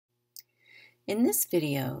In this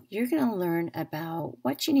video, you're going to learn about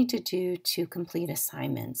what you need to do to complete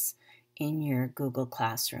assignments in your Google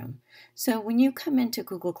Classroom. So when you come into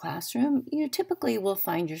Google Classroom, you typically will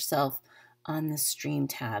find yourself on the Stream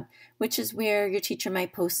tab, which is where your teacher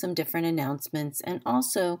might post some different announcements. And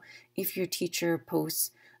also, if your teacher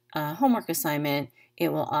posts a homework assignment,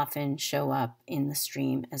 it will often show up in the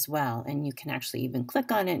stream as well. And you can actually even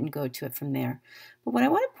click on it and go to it from there. But what I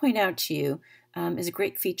want to point out to you is a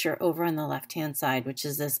great feature over on the left-hand side, which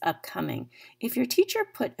is this upcoming. If your teacher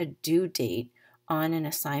put a due date on an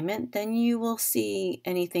assignment, then you will see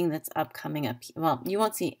anything that's upcoming up here. Well, you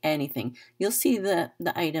won't see anything. You'll see the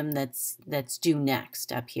item that's due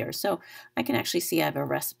next up here. So I can actually see I have a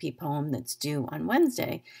recipe poem that's due on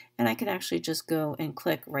Wednesday, and I can actually just go and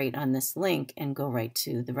click right on this link and go right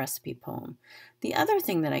to the recipe poem. The other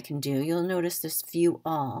thing that I can do, you'll notice this View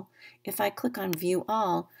All. If I click on View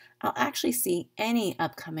All, I'll actually see any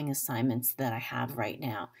upcoming assignments that I have right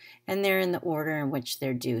now, and they're in the order in which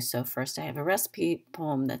they're due. So first I have a recipe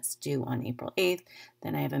poem that's due on April 8th,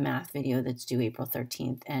 then I have a math video that's due April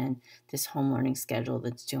 13th, and this home learning schedule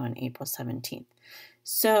that's due on April 17th.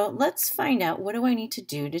 So let's find out, what do I need to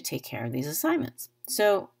do to take care of these assignments?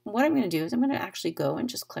 So what I'm going to do is I'm going to actually go and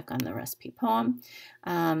just click on the recipe poem,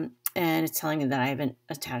 and it's telling me that I haven't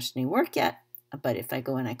attached any work yet, but if I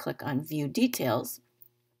go and I click on View Details,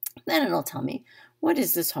 then it'll tell me, what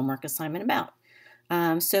is this homework assignment about?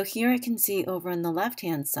 So here I can see over on the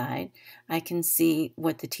left-hand side, I can see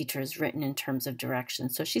what the teacher has written in terms of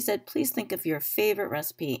directions. So she said, please think of your favorite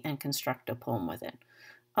recipe and construct a poem with it.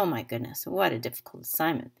 Oh my goodness, what a difficult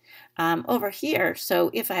assignment. Over here,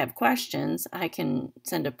 so if I have questions, I can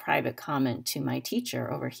send a private comment to my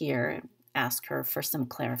teacher over here, ask her for some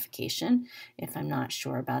clarification if I'm not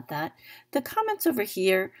sure about that. The comments over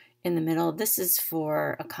here in the middle, this is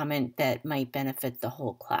for a comment that might benefit the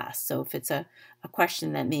whole class. So if it's a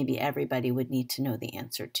question that maybe everybody would need to know the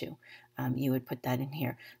answer to, you would put that in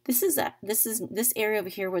here. This area over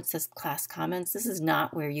here where it says class comments. This is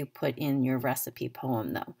not where you put in your recipe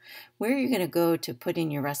poem though. Where you're going to go to put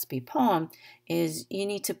in your recipe poem is you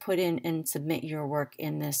need to put in and submit your work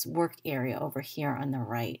in this work area over here on the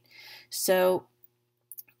right. So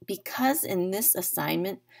because in this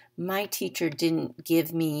assignment, my teacher didn't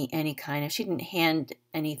give me any kind of, she didn't hand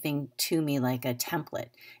anything to me like a template.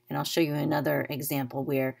 And I'll show you another example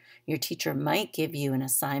where your teacher might give you an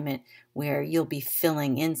assignment where you'll be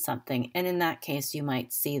filling in something. And in that case, you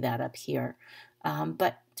might see that up here.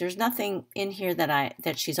 But there's nothing in here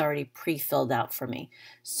that she's already pre-filled out for me.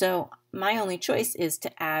 So my only choice is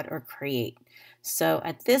to add or create. So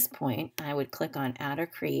at this point, I would click on Add or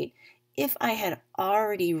Create. If I had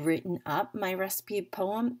already written up my recipe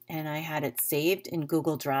poem and I had it saved in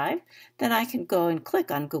Google Drive, then I can go and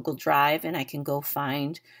click on Google Drive and I can go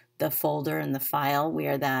find the folder and the file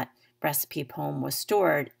where that recipe poem was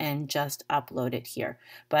stored and just upload it here.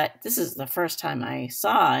 But this is the first time I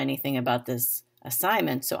saw anything about this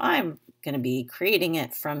assignment, so I'm going to be creating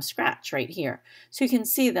it from scratch right here. So you can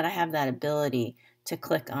see that I have that ability to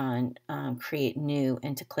click on Create New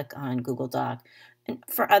and to click on Google Doc. And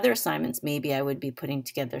for other assignments, maybe I would be putting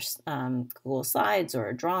together Google Slides or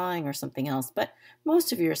a drawing or something else, but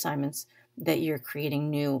most of your assignments that you're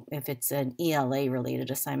creating new, if it's an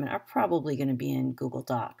ELA-related assignment, are probably going to be in Google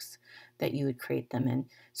Docs that you would create them in.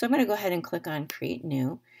 So I'm going to go ahead and click on Create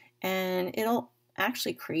New, and it'll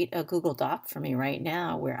actually create a Google Doc for me right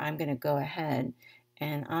now where I'm going to go ahead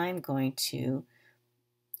and I'm going to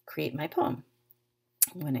create my poem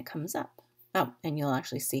when it comes up. Oh, and you'll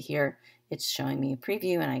actually see here it's showing me a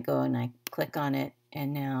preview, and I go and I click on it,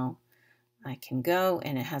 and now I can go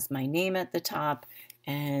and it has my name at the top,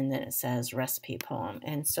 and then it says recipe poem.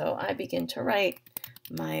 And so I begin to write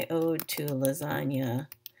my ode to lasagna,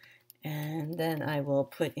 and then I will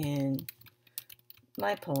put in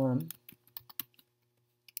my poem.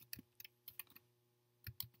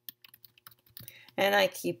 And I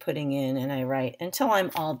keep putting in and I write until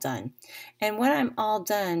I'm all done. And when I'm all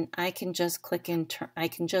done, I can just click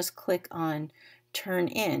on Turn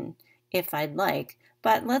In if I'd like.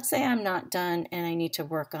 But let's say I'm not done and I need to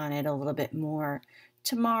work on it a little bit more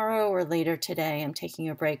tomorrow or later today. I'm taking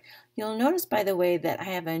a break. You'll notice, by the way, that I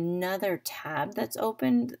have another tab that's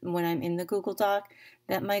open when I'm in the Google Doc,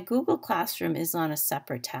 that my Google Classroom is on a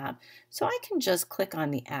separate tab. So I can just click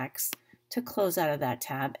on the X to close out of that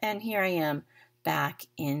tab, and here I am back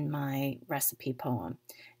in my recipe poem.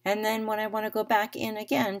 And then when I want to go back in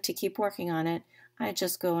again to keep working on it, I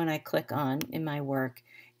just go and I click on in my work,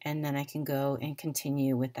 and then I can go and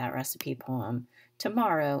continue with that recipe poem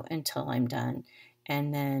tomorrow until I'm done.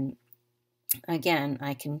 And then again,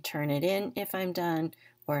 I can turn it in if I'm done,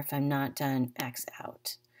 or if I'm not done, X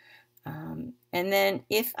out. And then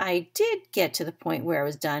if I did get to the point where I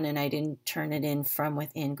was done and I didn't turn it in from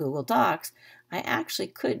within Google Docs, I actually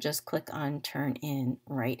could just click on Turn In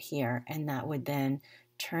right here, and that would then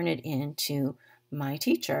turn it into my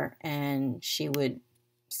teacher, and she would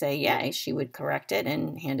say yay. She would correct it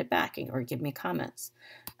and hand it back or give me comments.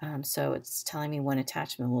 So it's telling me when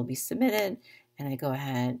attachment will be submitted, and I go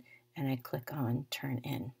ahead and I click on Turn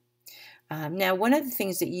In. Now, one of the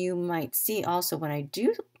things that you might see also when I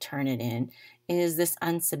do turn it in is this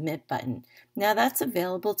unsubmit button. Now, that's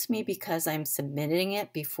available to me because I'm submitting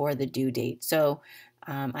it before the due date. So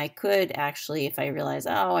I could actually, if I realize,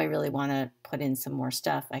 oh, I really want to put in some more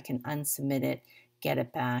stuff, I can unsubmit it, get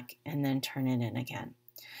it back, and then turn it in again.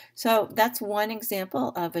 So that's one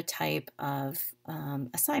example of a type of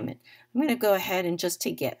assignment. I'm going to go ahead and just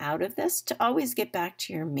to get out of this, to always get back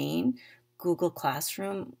to your main Google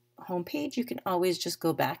Classroom homepage, you can always just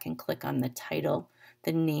go back and click on the title,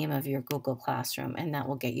 the name of your Google Classroom, and that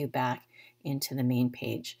will get you back into the main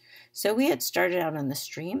page. So we had started out on the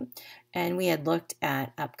stream and we had looked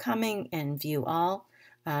at upcoming and view all.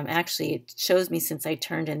 Actually, it shows me since I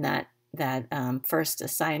turned in that first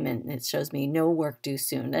assignment, it shows me no work due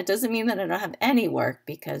soon. That doesn't mean that I don't have any work,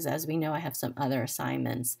 because as we know, I have some other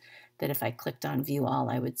assignments that if I clicked on view all,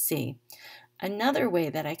 I would see. Another way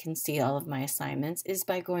that I can see all of my assignments is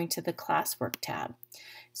by going to the classwork tab.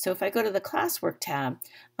 So if I go to the classwork tab,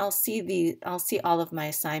 I'll see all of my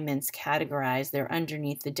assignments categorized. They're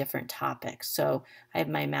underneath the different topics. So I have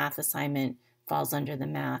my math assignment falls under the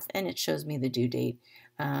math, and it shows me the due date.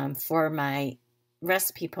 For my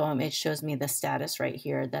recipe poem, it shows me the status right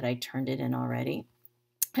here that I turned it in already.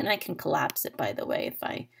 And I can collapse it, by the way. If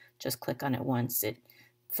I just click on it once, it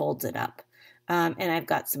folds it up. And I've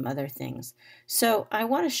got some other things. So I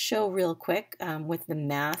want to show real quick with the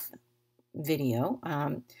math video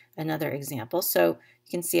another example. So you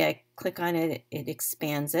can see I click on it, it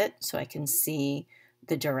expands it so I can see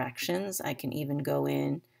the directions. I can even go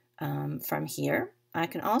in from here. I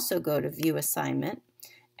can also go to view assignment,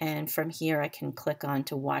 and from here I can click on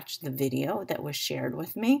to watch the video that was shared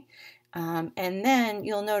with me. And then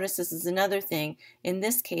you'll notice this is another thing. In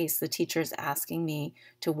this case, the teacher is asking me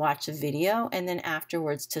to watch a video and then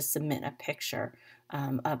afterwards to submit a picture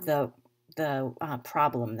of the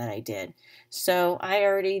problem that I did. So I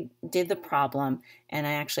already did the problem, and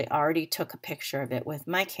I actually already took a picture of it with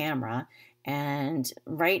my camera. And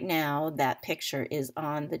right now that picture is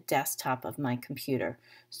on the desktop of my computer.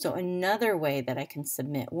 So another way that I can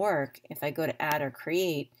submit work, if I go to add or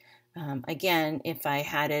create, again, if I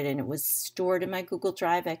had it and it was stored in my Google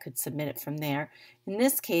Drive, I could submit it from there. In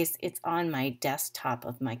this case, it's on my desktop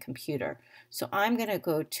of my computer. So I'm going to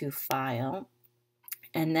go to File,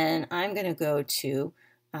 and then I'm going to go to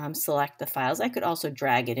select the files. I could also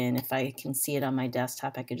drag it in. If I can see it on my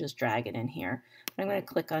desktop, I could just drag it in here. But I'm going to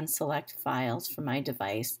click on Select Files for my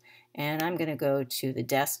device, and I'm going to go to the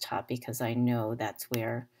desktop because I know that's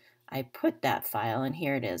where I put that file, and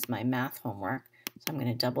here it is, my math homework. So I'm going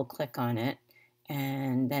to double click on it,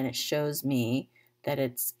 and then it shows me that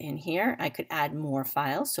it's in here. I could add more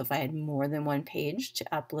files. So if I had more than one page to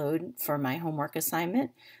upload for my homework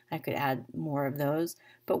assignment, I could add more of those.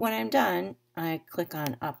 But when I'm done, I click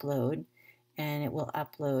on Upload, and it will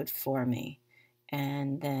upload for me.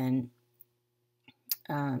 And then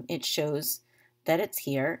it shows that it's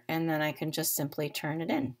here, and then I can just simply turn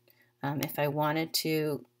it in. If I wanted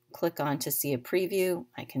to click on to see a preview,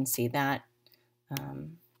 I can see that.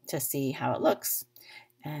 To see how it looks.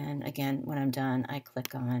 And again, when I'm done, I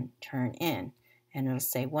click on Turn In, and it'll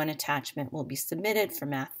say one attachment will be submitted for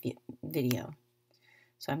math video.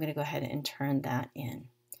 So I'm going to go ahead and turn that in.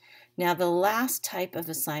 Now the last type of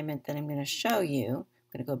assignment that I'm going to show you,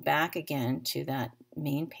 I'm going to go back again to that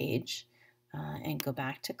main page and go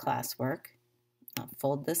back to classwork. I'll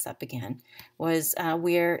fold this up again, was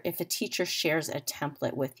where if a teacher shares a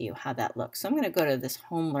template with you, how that looks. So I'm going to go to this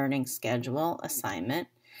home learning schedule assignment.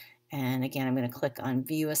 And again, I'm going to click on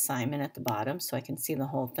View Assignment at the bottom so I can see the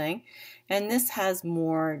whole thing. And this has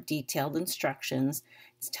more detailed instructions.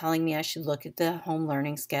 It's telling me I should look at the home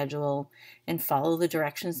learning schedule and follow the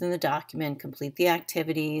directions in the document, complete the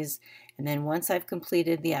activities. And then once I've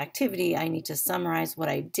completed the activity, I need to summarize what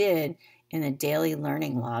I did in a daily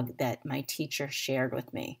learning log that my teacher shared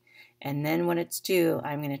with me. And then when it's due,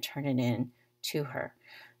 I'm going to turn it in to her.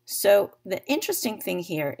 So the interesting thing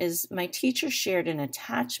here is my teacher shared an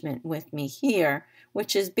attachment with me here,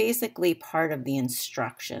 which is basically part of the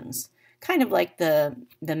instructions, kind of like the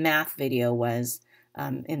math video was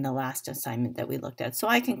in the last assignment that we looked at. So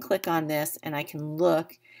I can click on this and I can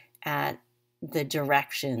look at the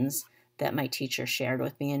directions that my teacher shared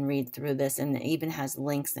with me and read through this, and it even has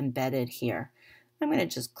links embedded here. I'm going to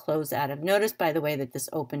just close out of. Notice, by the way, that this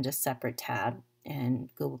opened a separate tab and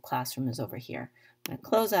Google Classroom is over here. I'm going to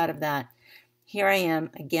close out of that. Here I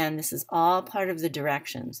am. Again, this is all part of the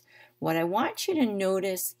directions. What I want you to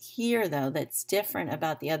notice here, though, that's different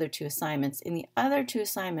about the other two assignments, in the other two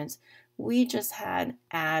assignments, we just had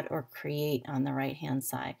add or create on the right-hand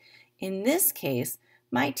side. In this case,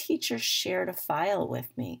 my teacher shared a file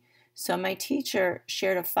with me. So my teacher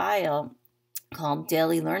shared a file called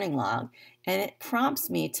Daily Learning Log, and it prompts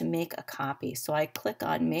me to make a copy. So I click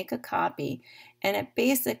on Make a Copy, and it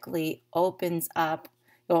basically opens up,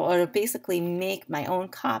 or it'll basically make my own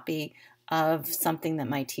copy of something that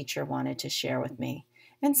my teacher wanted to share with me.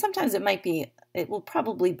 And sometimes it will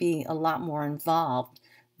probably be a lot more involved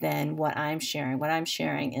than what I'm sharing. What I'm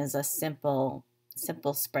sharing is a simple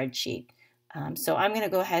spreadsheet. So I'm going to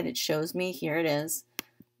go ahead. It shows me, here it is.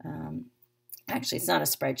 Actually, it's not a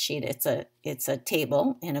spreadsheet, it's a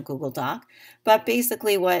table in a Google Doc. But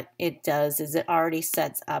basically what it does is it already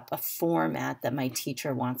sets up a format that my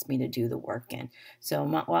teacher wants me to do the work in. So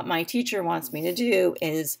what my teacher wants me to do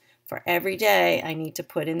is, for every day, I need to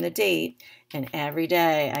put in the date, and every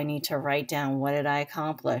day I need to write down what did I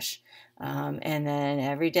accomplish. And then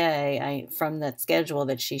every day, from that schedule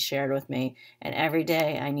that she shared with me, and every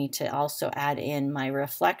day I need to also add in my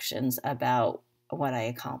reflections about what I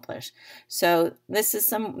accomplished. So this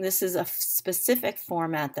is a specific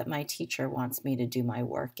format that my teacher wants me to do my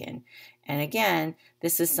work in. And again,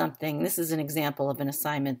 this is an example of an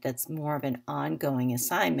assignment that's more of an ongoing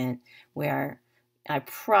assignment where I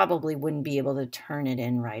probably wouldn't be able to turn it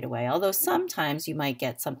in right away. Although sometimes you might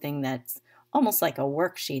get something that's almost like a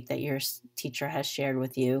worksheet that your teacher has shared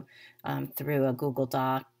with you through a Google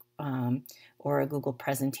Doc or a Google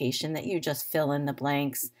presentation that you just fill in the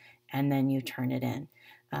blanks and then you turn it in.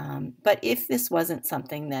 But if this wasn't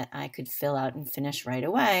something that I could fill out and finish right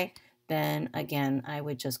away, then again, I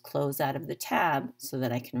would just close out of the tab so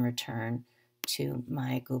that I can return to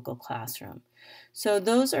my Google Classroom. So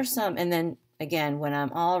those are some, and then again, when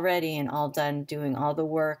I'm all ready and all done doing all the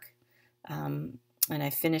work, and I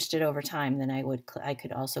finished it over time, then I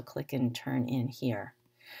could also click and turn in here.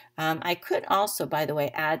 I could also, by the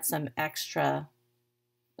way, add some extra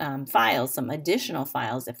files, some additional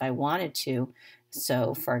files if I wanted to.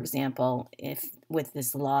 So for example, if with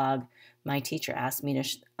this log, my teacher asked me to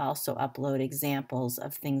also upload examples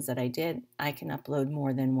of things that I did, I can upload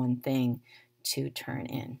more than one thing to turn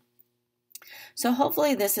in. So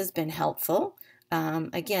hopefully this has been helpful.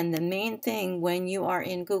 Again, the main thing when you are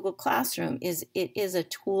in Google Classroom is it is a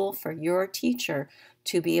tool for your teacher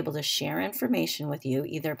to be able to share information with you,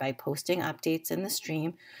 either by posting updates in the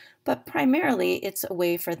stream, but primarily it's a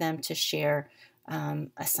way for them to share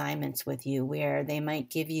assignments with you where they might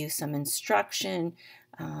give you some instruction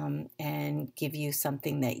and give you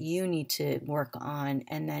something that you need to work on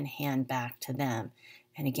and then hand back to them.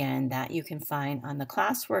 And again, that you can find on the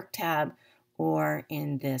Classwork tab or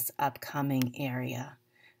in this upcoming area.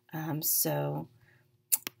 So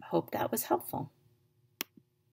I hope that was helpful.